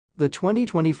The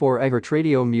 2024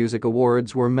 iHeartRadio Music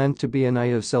Awards were meant to be a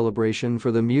night of celebration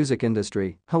for the music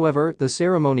industry. However, the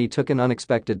ceremony took an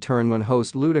unexpected turn when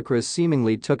host Ludacris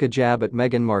seemingly took a jab at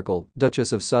Meghan Markle,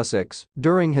 Duchess of Sussex,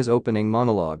 during his opening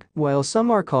monologue. While some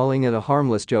are calling it a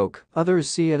harmless joke, others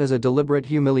see it as a deliberate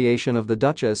humiliation of the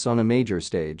Duchess on a major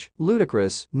stage.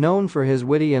 Ludacris, known for his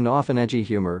witty and often edgy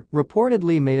humor,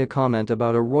 reportedly made a comment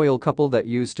about a royal couple that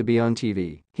used to be on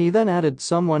TV. He then added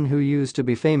someone who used to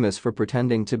be famous for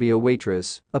pretending to be a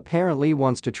waitress apparently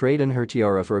wants to trade in her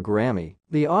tiara for a Grammy.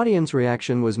 The audience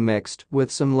reaction was mixed,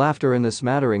 with some laughter and a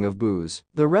smattering of boos.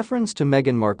 The reference to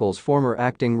Meghan Markle's former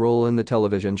acting role in the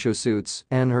television show Suits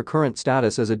and her current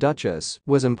status as a duchess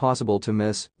was impossible to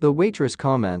miss. The waitress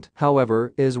comment,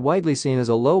 however, is widely seen as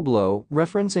a low blow,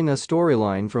 referencing a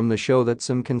storyline from the show that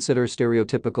some consider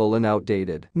stereotypical and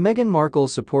outdated. Meghan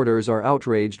Markle's supporters are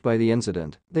outraged by the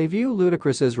incident. They view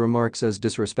Ludacris's remarks as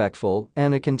disrespectful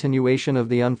and a continuation of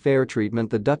the unfair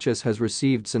treatment the Duchess has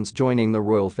received since joining the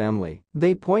royal family.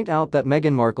 They point out that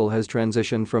Meghan Markle has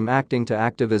transitioned from acting to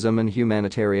activism and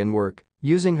humanitarian work,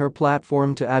 using her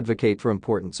platform to advocate for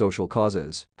important social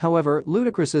causes. However,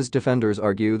 Ludacris's defenders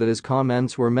argue that his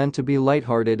comments were meant to be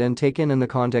lighthearted and taken in the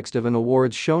context of an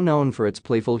awards show known for its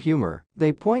playful humor.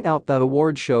 They point out that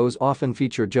award shows often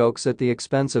feature jokes at the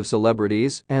expense of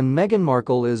celebrities, and Meghan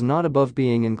Markle is not above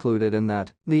being included in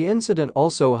that. The incident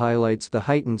also highlights the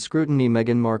heightened scrutiny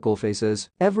Meghan Markle faces.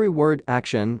 Every word,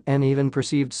 action, and even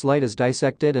perceived slight is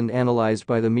dissected and analyzed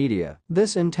by the media.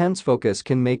 This intense focus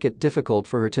can make it difficult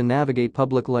for her to navigate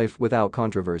public life without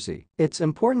controversy. It's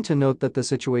important to note that the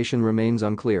situation remains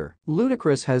unclear.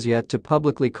 Ludacris has yet to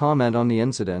publicly comment on the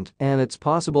incident, and it's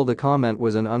possible the comment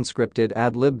was an unscripted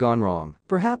ad-lib gone wrong.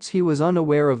 Perhaps he was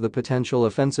unaware of the potential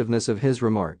offensiveness of his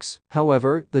remarks.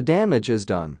 However, the damage is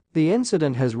done. The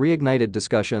incident has reignited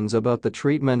discussions about the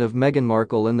treatment of Meghan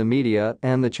Markle in the media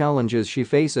and the challenges she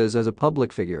faces as a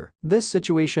public figure. This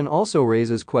situation also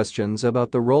raises questions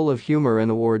about the role of humor in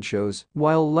award shows.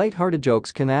 While lighthearted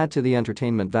jokes can add to the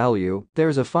entertainment value,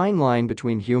 there's a fine line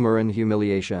between humor and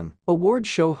humiliation. Award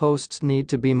show hosts need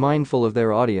to be mindful of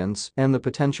their audience and the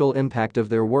potential impact of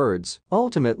their words.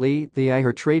 Ultimately, the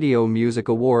iHeartRadio Music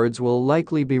Awards will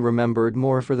likely be remembered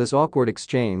more for this awkward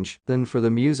exchange than for the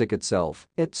music itself.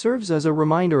 It serves as a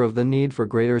reminder of the need for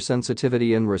greater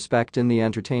sensitivity and respect in the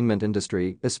entertainment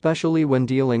industry, especially when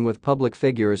dealing with public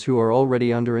figures who are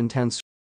already under intense